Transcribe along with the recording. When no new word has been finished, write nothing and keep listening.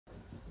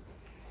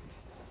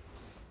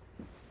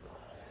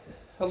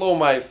Hello,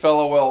 my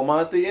fellow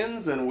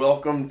Almonteans, and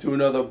welcome to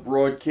another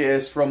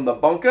broadcast from the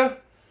bunker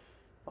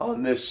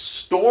on this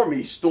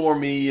stormy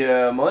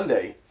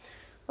Monday.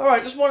 All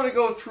right, just wanted to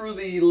go through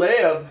the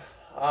lab.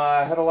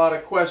 I had a lot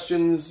of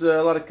questions,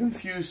 a lot of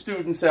confused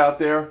students out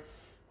there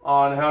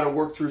on how to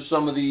work through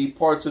some of the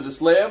parts of this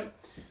lab.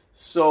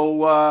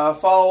 So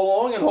follow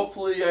along, and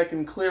hopefully I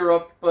can clear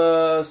up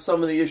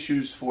some of the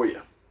issues for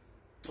you.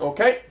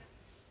 Okay?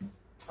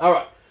 All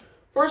right.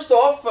 First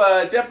off,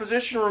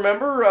 deposition,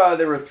 remember,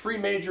 there are three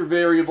major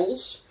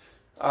variables.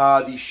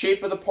 The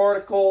shape of the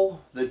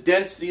particle, the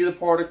density of the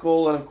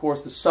particle, and of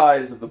course the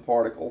size of the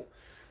particle.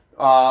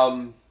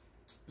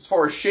 As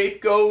far as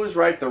shape goes,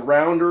 right, the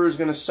rounder is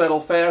going to settle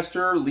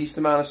faster, least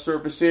amount of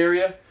surface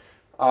area.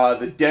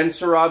 The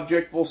denser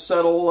object will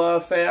settle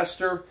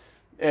faster.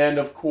 And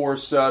of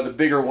course, the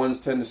bigger ones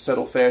tend to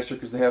settle faster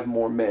because they have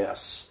more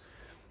mass.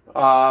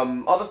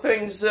 Other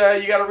things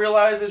you got to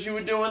realize as you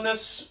were doing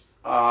this,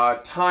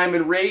 time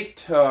and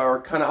rate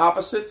are kind of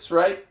opposites,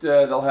 right?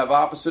 They'll have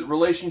opposite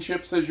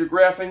relationships as you're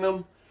graphing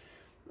them.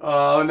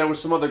 And there were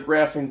some other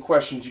graphing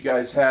questions you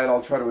guys had.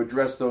 I'll try to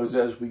address those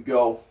as we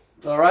go.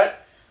 All right?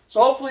 So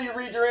hopefully you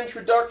read your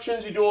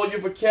introductions, you do all your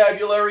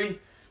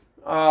vocabulary.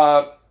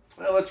 Now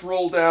let's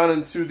roll down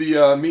into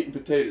the meat and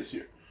potatoes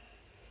here.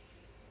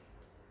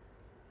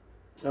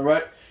 All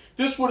right?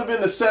 This would have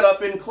been the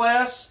setup in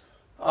class.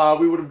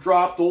 We would have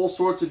dropped all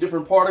sorts of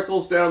different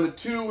particles down the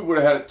tube. We would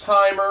have had a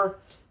timer,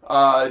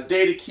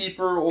 data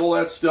keeper, all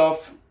that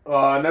stuff,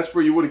 and that's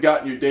where you would have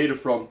gotten your data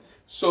from.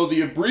 So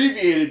the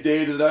abbreviated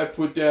data that I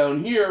put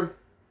down here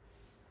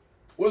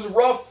was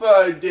rough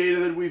data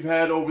that we've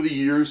had over the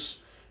years,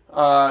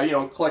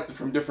 collected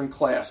from different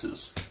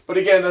classes. But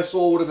again, this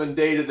all would have been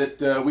data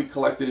that we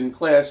collected in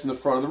class in the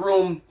front of the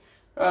room.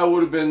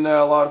 Would have been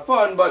a lot of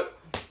fun, but,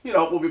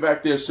 we'll be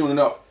back there soon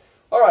enough.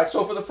 All right,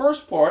 so for the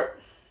first part,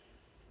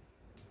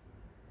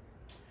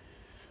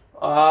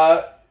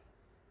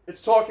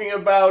 it's talking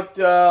about,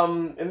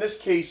 in this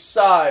case,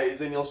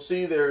 size, and you'll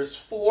see there's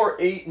 4,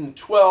 8, and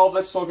 12.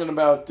 That's talking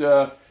about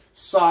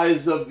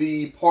size of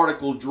the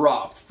particle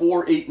dropped,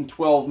 4, 8, and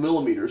 12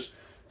 millimeters.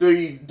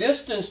 The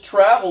distance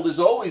traveled is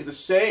always the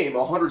same,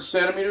 100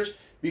 centimeters,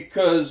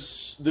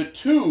 because the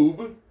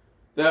tube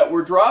that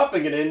we're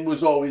dropping it in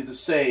was always the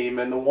same,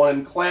 and the one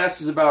in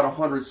class is about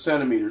 100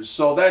 centimeters.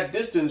 So that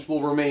distance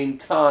will remain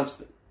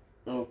constant,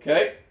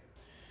 okay?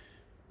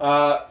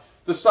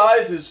 The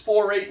size is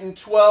 4, 8, and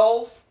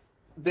 12.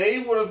 They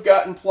would have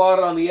gotten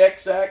plotted on the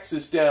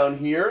x-axis down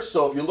here.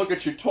 So if you look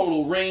at your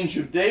total range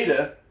of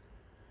data,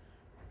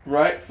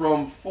 right,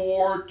 from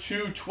 4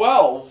 to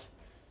 12,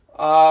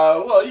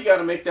 well, you got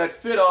to make that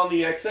fit on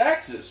the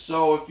x-axis.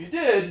 So if you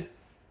did,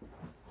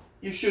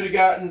 you should have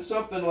gotten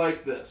something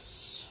like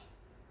this.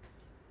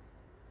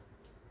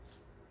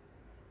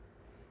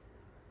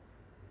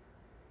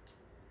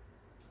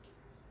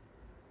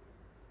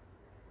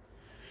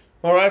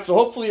 All right, so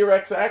hopefully your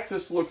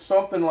x-axis looks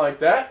something like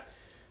that.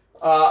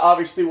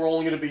 Obviously, we're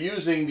only going to be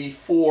using the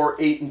 4,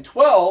 8, and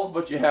 12,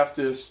 but you have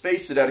to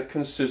space it at a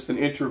consistent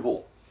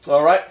interval.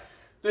 All right?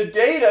 The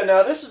data,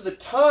 now this is the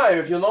time.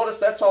 If you'll notice,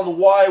 that's on the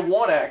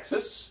y1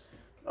 axis.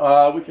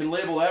 We can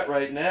label that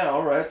right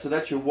now, right? So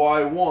that's your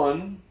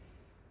y1.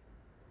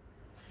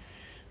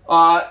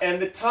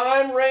 And the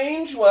time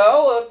range,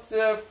 well, it's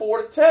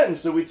 4 to 10.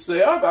 So we'd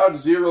say about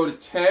 0 to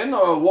 10.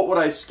 What would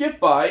I skip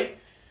by?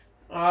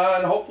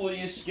 And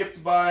hopefully you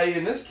skipped by,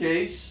 in this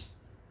case,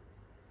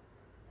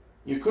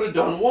 you could have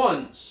done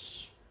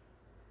ones.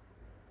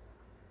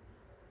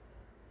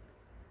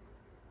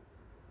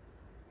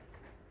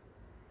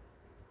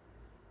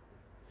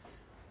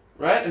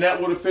 Right? And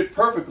that would have fit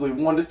perfectly,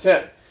 1 to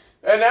 10.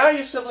 And now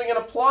you're simply going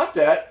to plot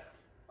that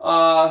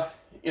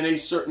in a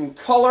certain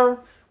color,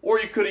 or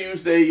you could have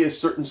used a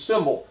certain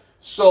symbol.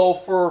 So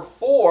for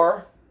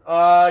 4,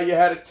 you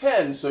had a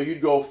 10. So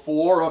you'd go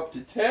 4 up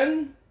to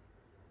 10.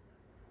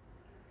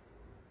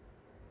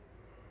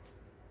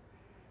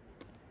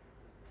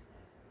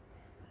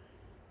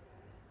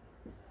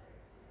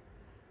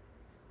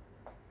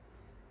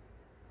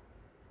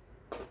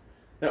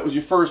 That was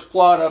your first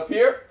plot up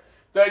here.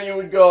 Then you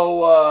would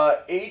go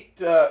 8,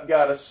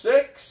 got a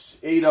 6,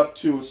 8 up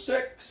to a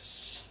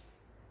 6.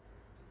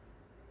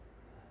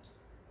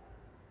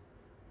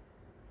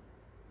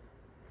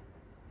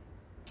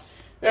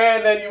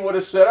 And then you would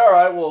have said, all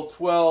right, well,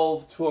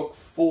 12 took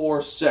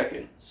 4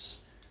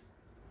 seconds.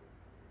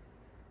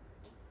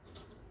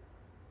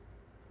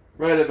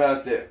 Right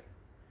about there.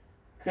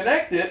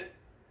 Connect it.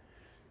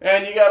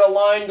 And you got a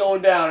line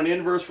going down, an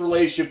inverse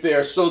relationship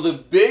there. So the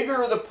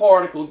bigger the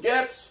particle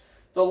gets,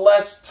 the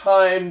less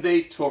time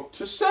they took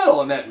to settle.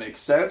 And that makes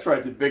sense,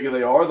 right? The bigger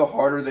they are, the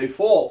harder they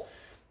fall.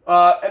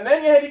 And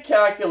then you had to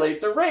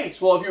calculate the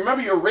rates. Well, if you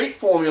remember your rate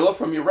formula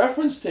from your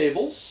reference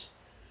tables,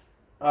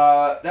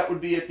 that would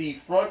be at the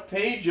front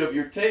page of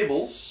your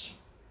tables.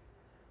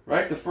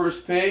 Right? The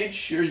first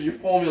page, here's your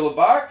formula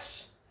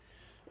box.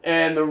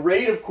 And the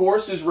rate, of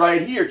course, is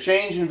right here,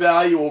 change in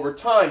value over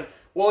time.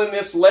 Well, in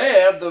this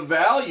lab, the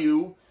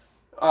value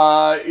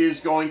is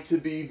going to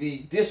be the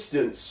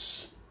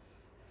distance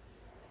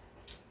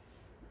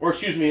or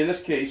excuse me, in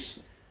this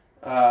case,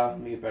 let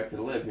me get back to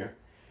the lab here.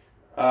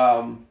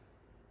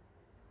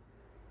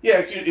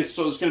 Yeah,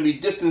 so it's going to be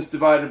distance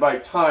divided by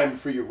time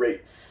for your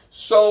rate.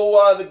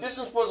 So the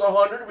distance was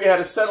 100. We had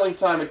a settling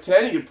time of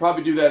 10. You could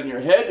probably do that in your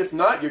head. If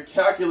not, your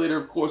calculator,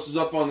 of course, is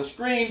up on the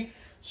screen.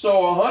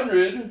 So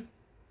 100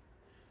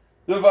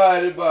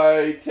 divided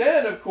by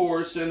 10, of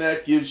course, and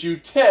that gives you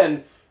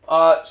 10.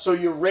 So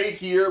your rate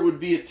here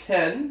would be a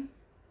 10.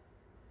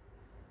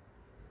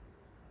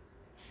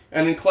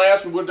 And in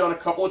class, we would have done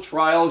a couple of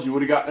trials. You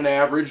would have gotten an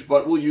average,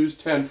 but we'll use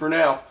 10 for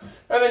now.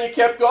 And then you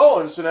kept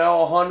going. So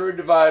now 100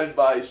 divided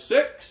by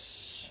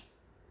 6.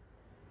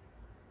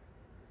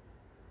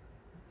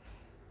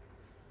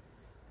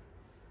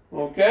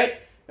 Okay.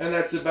 And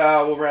that's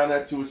about, we'll round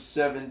that to a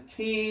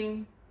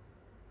 17.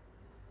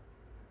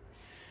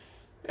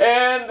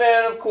 And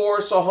then, of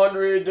course,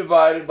 100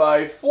 divided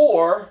by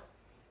 4.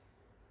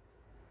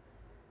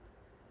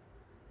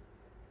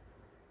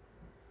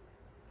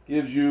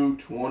 Gives you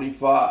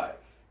 25.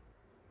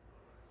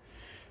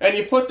 And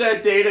you put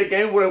that data,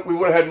 again, we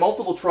would have had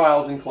multiple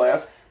trials in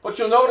class, but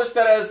you'll notice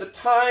that as the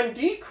time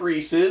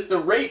decreases, the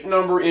rate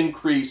number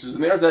increases.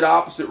 And there's that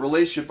opposite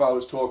relationship I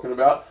was talking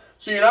about.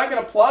 So you're not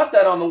going to plot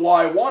that on the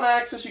y1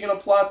 axis, you're going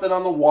to plot that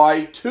on the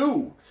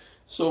y2.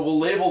 So we'll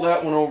label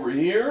that one over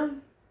here.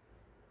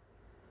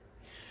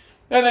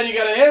 And then you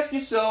got to ask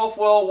yourself,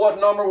 well, what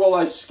number will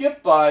I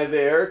skip by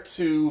there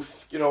to,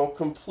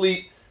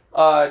 complete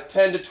 10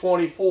 to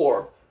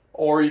 24?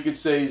 Or you could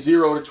say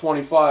 0 to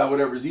 25,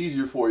 whatever is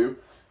easier for you.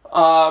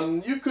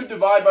 You could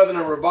divide by the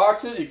number of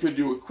boxes. You could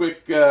do a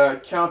quick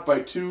count by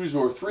 2s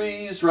or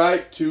 3s,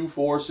 right? 2,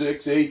 4,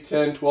 6, 8,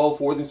 10, 12,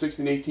 14,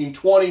 16, 18,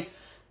 20.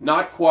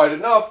 Not quite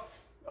enough.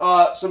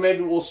 So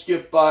maybe we'll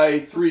skip by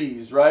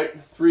 3s, right?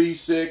 3,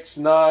 6,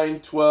 9,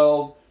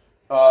 12,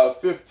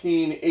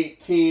 15,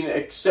 18,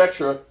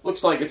 etc.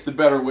 Looks like it's the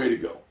better way to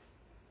go.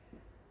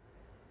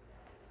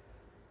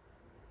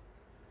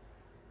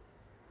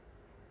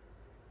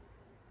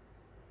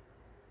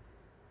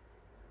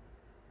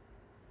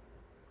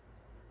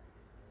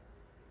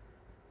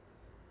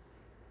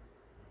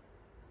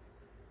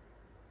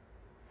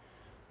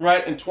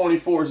 Right, and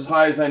 24 is as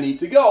high as I need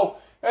to go.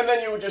 And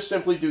then you would just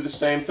simply do the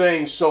same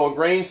thing. So a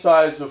grain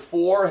size of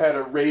 4 had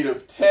a rate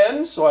of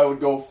 10, so I would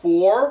go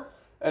 4,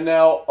 and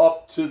now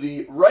up to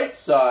the right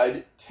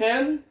side,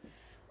 10.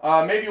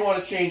 Maybe you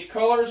want to change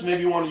colors,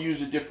 maybe you want to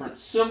use a different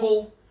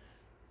symbol,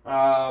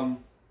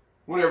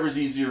 whatever is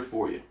easier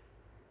for you.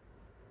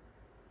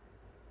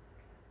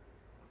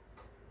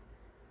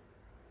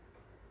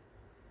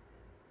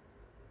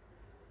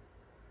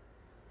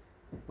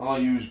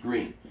 I'll use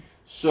green.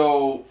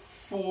 So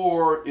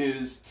 4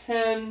 is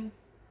 10.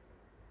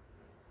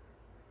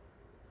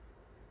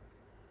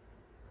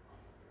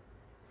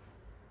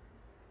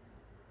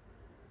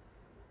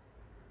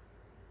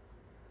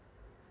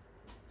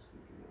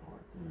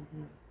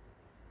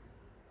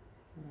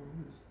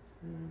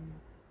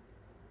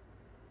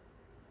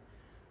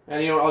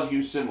 And I'll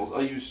use symbols.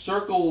 I'll use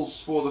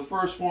circles for the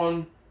first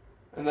one,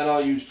 and then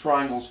I'll use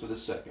triangles for the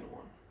second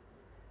one.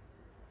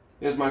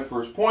 There's my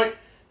first point.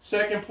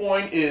 Second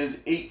point is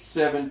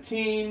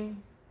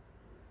 817.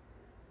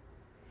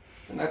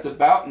 And that's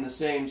about in the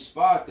same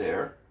spot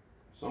there.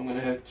 So I'm going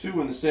to have 2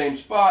 in the same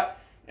spot.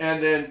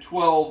 And then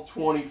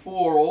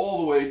 1224 all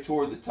the way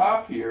toward the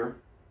top here.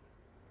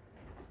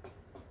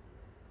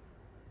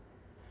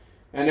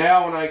 And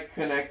now when I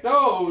connect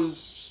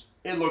those,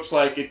 it looks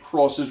like it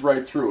crosses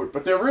right through it.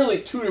 But they're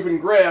really 2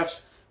 different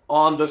graphs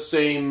on the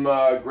same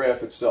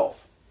graph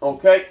itself.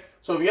 Okay?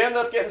 So if you end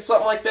up getting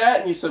something like that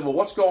and you said, well,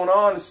 what's going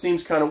on? This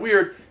seems kind of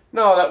weird.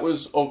 No, that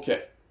was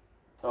okay.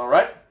 All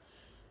right?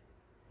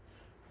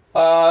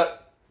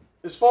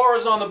 As far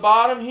as on the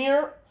bottom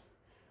here,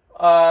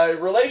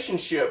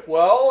 relationship.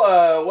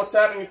 Well, what's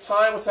happening to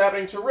time? What's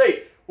happening to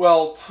rate?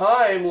 Well,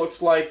 time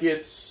looks like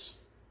it's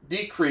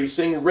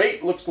decreasing.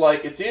 Rate looks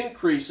like it's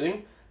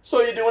increasing.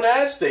 So you do an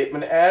as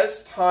statement.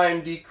 As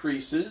time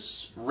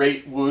decreases,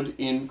 rate would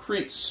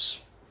increase.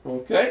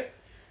 Okay?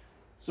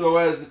 So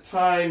as the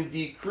time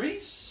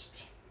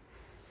decreased,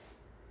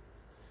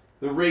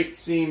 the rate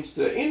seems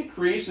to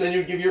increase, and then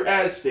you give your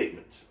as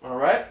statement. All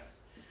right?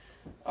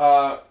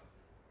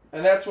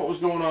 And that's what was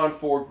going on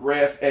for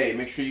graph A.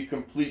 Make sure you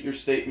complete your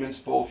statements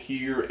both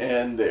here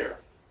and there.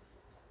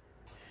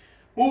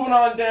 Moving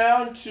on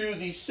down to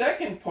the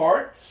second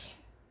part.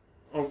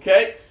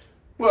 Okay,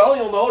 well,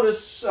 you'll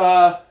notice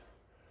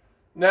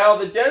now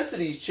the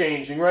density is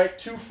changing, right?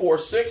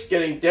 246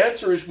 getting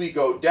denser as we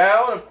go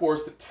down. Of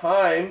course, the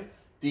time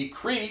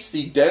decrease.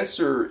 The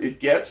denser it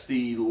gets,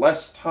 the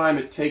less time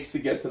it takes to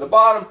get to the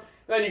bottom.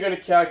 Then you're going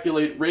to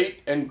calculate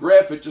rate and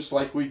graph it just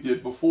like we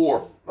did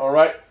before. All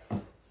right.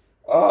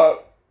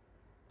 So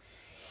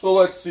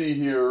let's see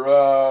here.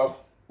 Well,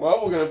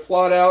 we're going to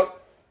plot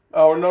out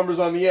our numbers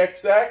on the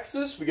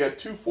x-axis. We got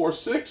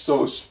 246,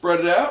 so spread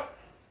it out.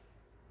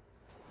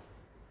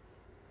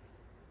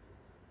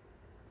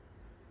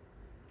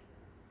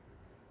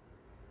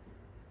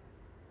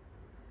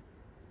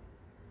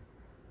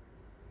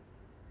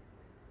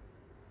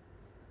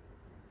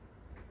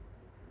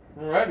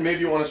 All right,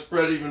 maybe you want to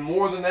spread even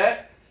more than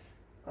that,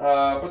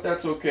 but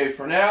that's okay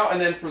for now. And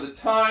then for the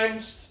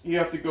times, you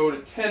have to go to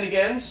 10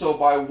 again, so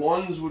by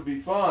ones would be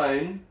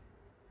fine.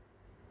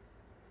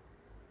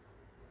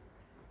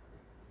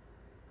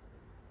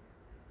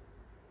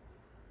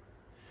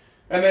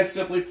 And then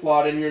simply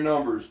plot in your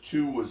numbers.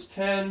 2 was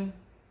 10,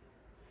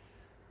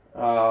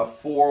 4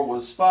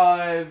 was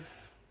 5,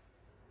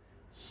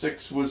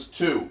 6 was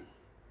 2.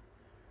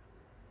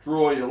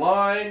 Draw your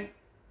line.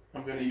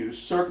 I'm going to use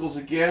circles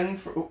again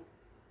for, oh,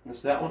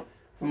 missed that one,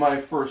 for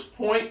my first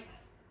point.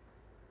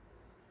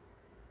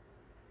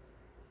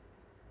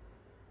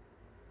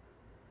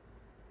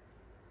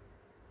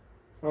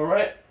 All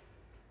right.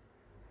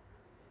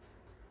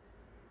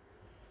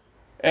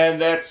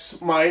 And that's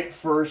my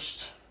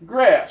first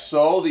graph.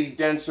 So the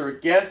denser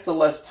it gets, the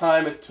less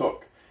time it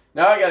took.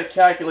 Now I got to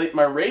calculate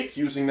my rates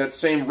using that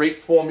same rate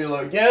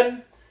formula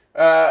again.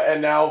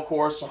 And now, of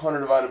course, 100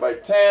 divided by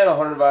 10,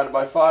 100 divided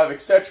by 5,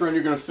 etc. And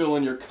you're going to fill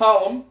in your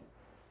column.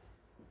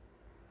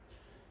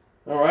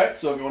 All right,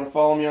 so if you want to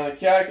follow me on the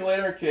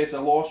calculator, in case I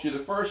lost you the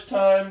first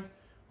time,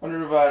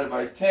 100 divided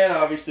by 10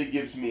 obviously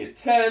gives me a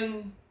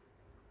 10.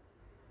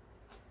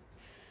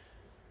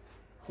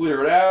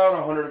 Clear it out,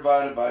 100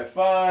 divided by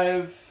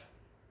 5.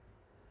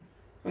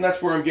 And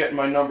that's where I'm getting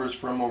my numbers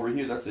from over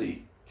here. That's a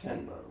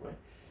 10, by the way.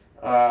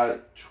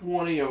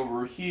 20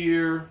 over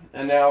here,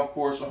 and now of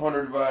course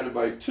 100 divided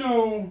by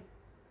 2,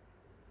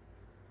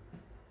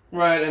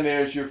 right, and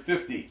there's your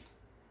 50,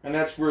 and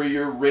that's where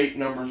your rate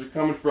numbers are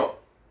coming from.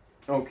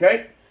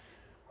 Okay,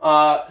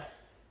 so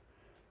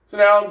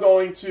now I'm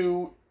going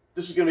to,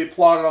 this is going to be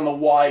plotted on the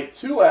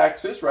Y2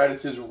 axis, right? It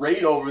says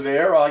rate over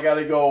there. I got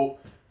to go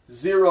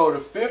 0 to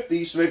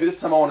 50, so maybe this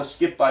time I want to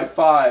skip by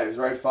 5s,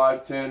 right?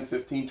 5, 10,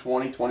 15,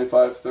 20,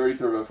 25, 30,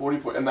 35, 40,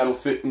 40, and that'll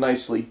fit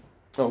nicely.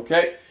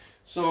 Okay.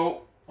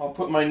 So I'll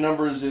put my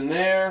numbers in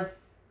there.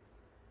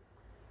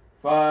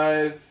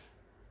 5,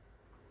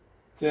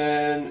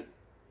 10,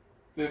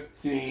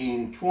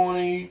 15,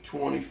 20,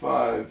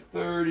 25,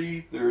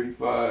 30,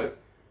 35,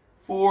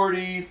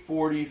 40,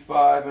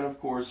 45, and of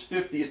course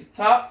 50 at the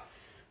top.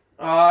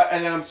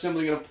 And then I'm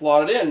simply going to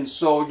plot it in.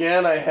 So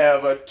again, I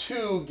have a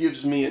 2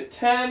 gives me a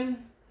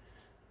 10.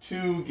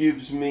 2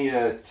 gives me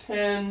a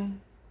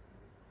 10.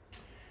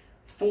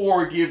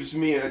 4 gives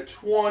me a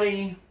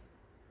 20.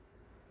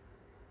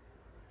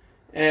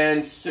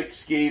 And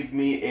 6 gave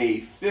me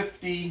a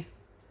 50.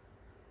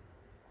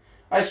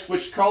 I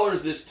switched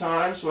colors this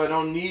time, so I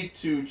don't need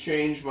to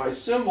change my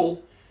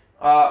symbol,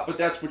 but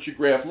that's what your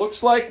graph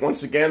looks like.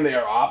 Once again, they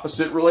are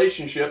opposite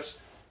relationships.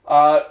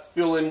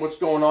 Fill in what's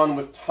going on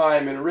with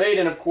time and rate,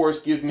 and of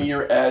course, give me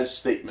your as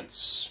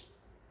statements.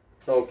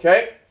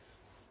 Okay?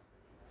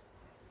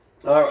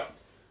 All right.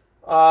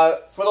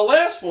 For the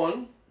last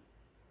one,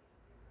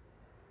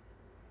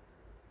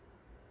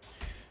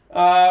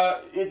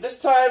 this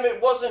time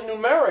it wasn't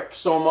numeric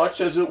so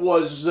much as it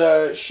was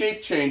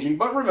shape changing.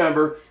 But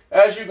remember,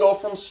 as you go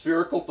from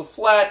spherical to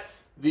flat,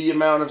 the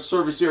amount of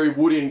surface area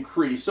would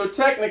increase. So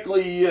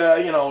technically, you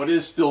know, it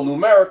is still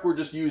numeric. We're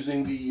just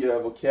using the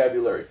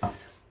vocabulary.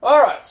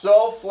 All right,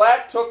 so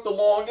flat took the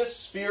longest,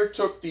 sphere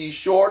took the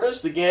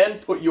shortest. Again,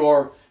 put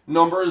your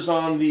numbers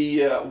on the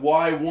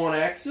Y1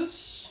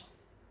 axis.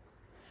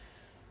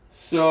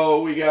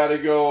 So we got to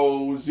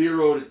go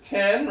 0 to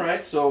 10,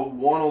 right? So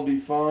 1 will be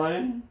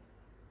fine.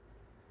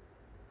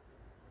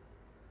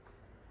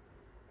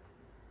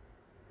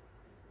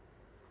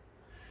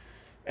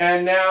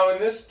 And now in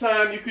this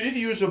time, you could either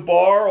use a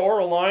bar or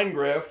a line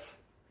graph.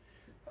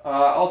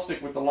 I'll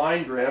stick with the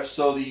line graph.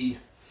 So the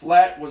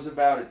flat was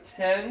about a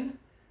 10.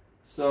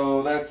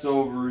 So that's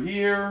over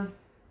here.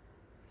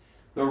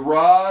 The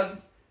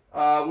rod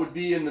would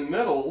be in the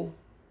middle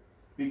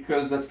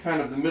because that's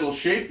kind of the middle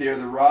shape there.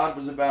 The rod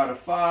was about a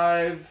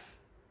 5.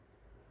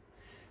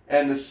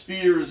 And the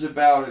sphere is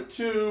about a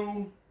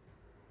 2.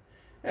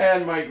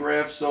 And my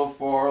graph so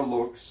far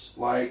looks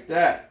like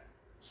that.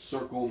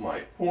 Circle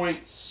my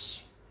points.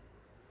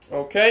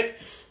 Okay,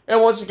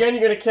 and once again,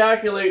 you're going to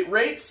calculate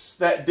rates.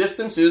 That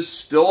distance is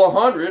still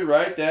 100,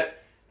 right?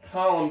 That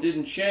column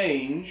didn't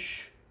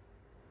change.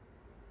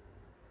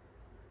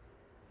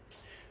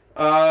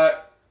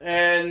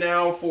 And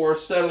now for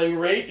settling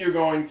rate, you're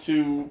going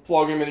to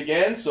plug them in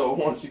again. So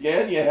once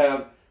again, you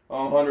have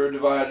 100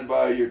 divided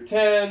by your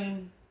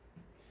 10.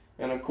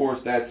 And of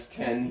course, that's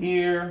 10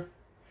 here.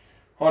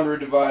 100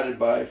 divided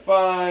by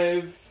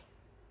 5.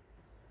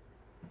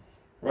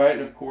 Right,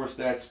 and of course,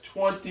 that's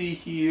 20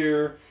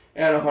 here.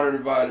 And 100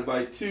 divided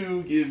by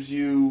 2 gives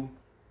you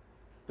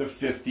the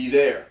 50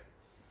 there.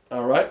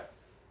 All right.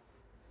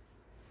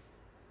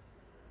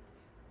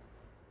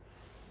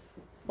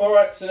 All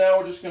right, so now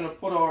we're just going to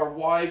put our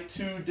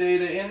Y2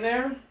 data in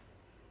there.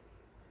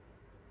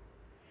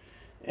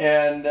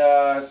 And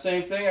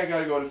same thing, I got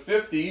to go to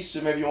 50,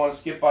 so maybe you want to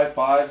skip by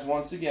 5s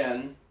once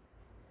again.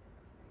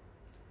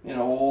 You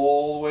know,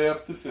 all the way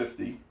up to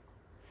 50.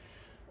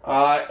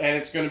 And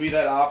it's going to be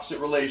that opposite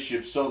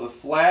relationship. So the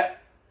flat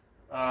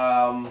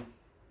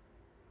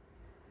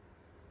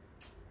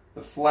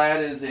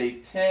is a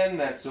 10,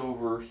 that's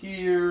over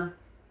here.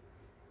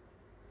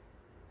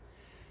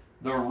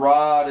 The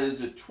rod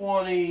is at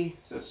 20,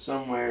 so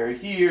somewhere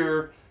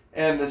here.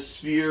 And the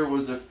sphere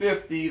was a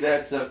 50,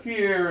 that's up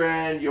here.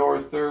 And your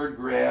third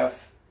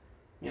graph,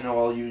 you know,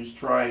 I'll use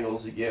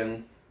triangles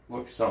again,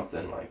 looks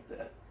something like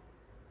that.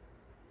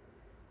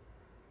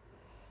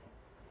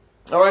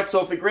 All right,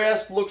 so if the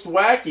graph looks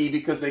wacky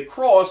because they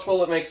cross,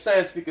 well, it makes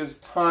sense because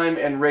time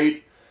and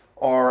rate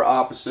are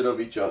opposite of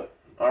each other.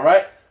 All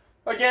right?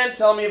 Again,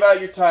 tell me about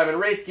your time and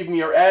rates. Give me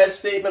your as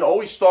statement.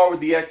 Always start with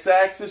the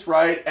x-axis,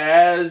 right?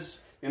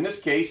 As, in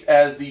this case,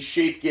 as the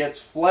shape gets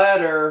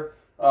flatter,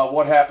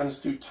 what happens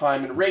to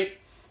time and rate?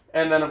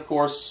 And then, of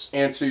course,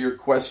 answer your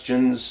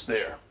questions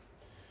there.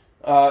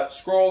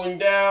 Scrolling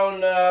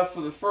down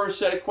for the first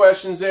set of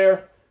questions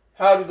there.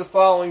 How do the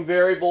following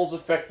variables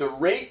affect the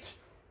rate?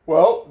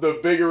 Well, the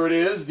bigger it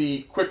is,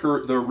 the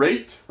quicker the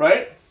rate,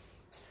 right?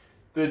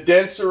 The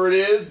denser it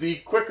is, the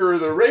quicker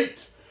the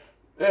rate.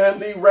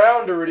 And the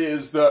rounder it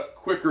is, the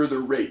quicker the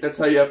rate. That's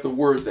how you have to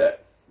word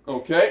that.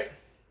 Okay?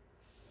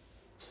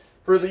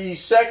 For the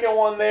second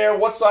one there,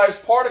 what size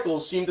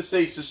particles seem to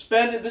say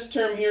suspended? This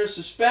term here,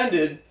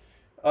 suspended,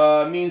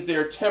 means they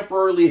are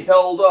temporarily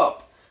held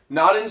up.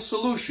 Not in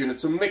solution,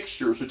 it's a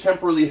mixture, so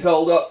temporarily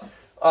held up.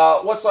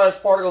 What size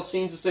particles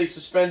seem to say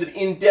suspended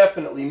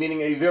indefinitely,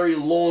 meaning a very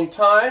long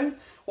time?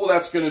 Well,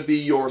 that's going to be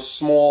your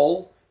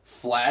small,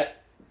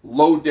 flat,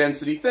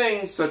 low-density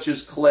things such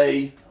as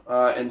clay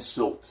and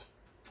silt.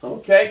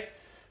 Okay?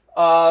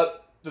 The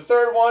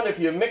third one, if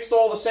you mixed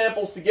all the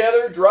samples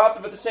together, dropped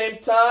them at the same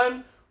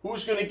time,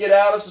 who's going to get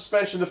out of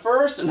suspension the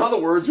first? In other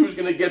words, who's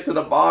going to get to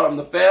the bottom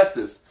the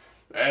fastest?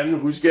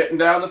 And who's getting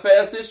down the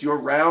fastest? Your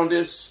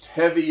roundest,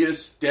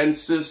 heaviest,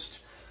 densest,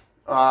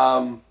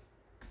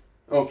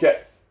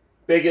 okay,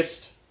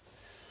 biggest.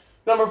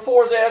 Number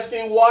 4 is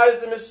asking, why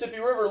does the Mississippi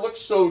River look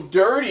so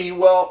dirty?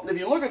 Well, if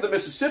you look at the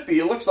Mississippi,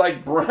 it looks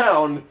like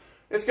brown.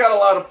 It's got a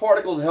lot of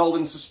particles held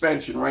in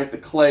suspension, right? The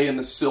clay and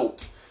the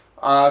silt.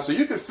 So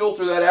you could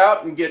filter that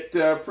out and get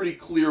pretty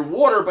clear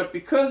water, but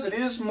because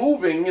it's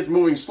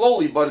moving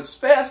slowly, but it's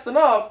fast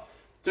enough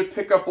to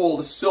pick up all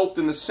the silt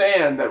and the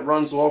sand that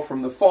runs off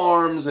from the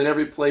farms and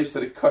every place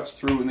that it cuts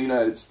through in the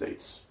United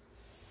States.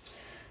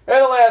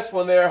 And the last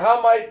one there,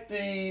 how might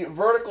the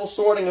vertical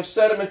sorting of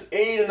sediments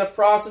aid in the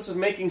process of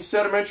making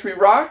sedimentary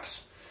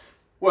rocks?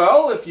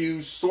 Well, if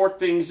you sort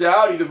things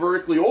out either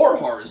vertically or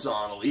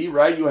horizontally,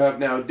 right, you have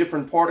now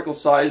different particle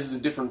sizes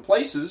in different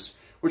places,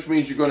 which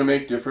means you're going to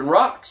make different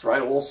rocks,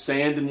 right? All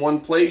sand in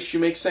one place,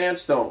 you make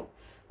sandstone.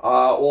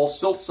 All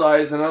silt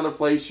size in another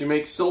place, you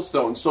make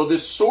siltstone. So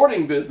this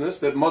sorting business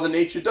that Mother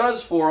Nature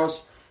does for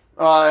us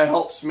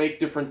helps make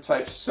different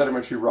types of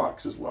sedimentary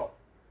rocks as well.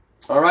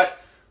 All right?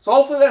 So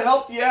hopefully that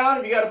helped you out.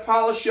 If you got to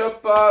polish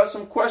up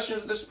some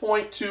questions at this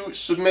point to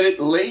submit it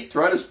late,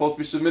 right? It's supposed to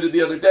be submitted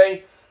the other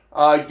day.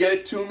 Get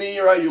it to me,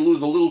 right? You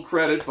lose a little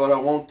credit, but I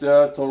won't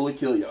totally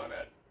kill you on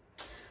that.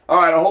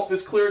 All right, I hope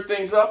this cleared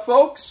things up,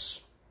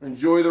 folks.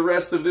 Enjoy the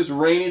rest of this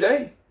rainy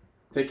day.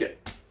 Take care.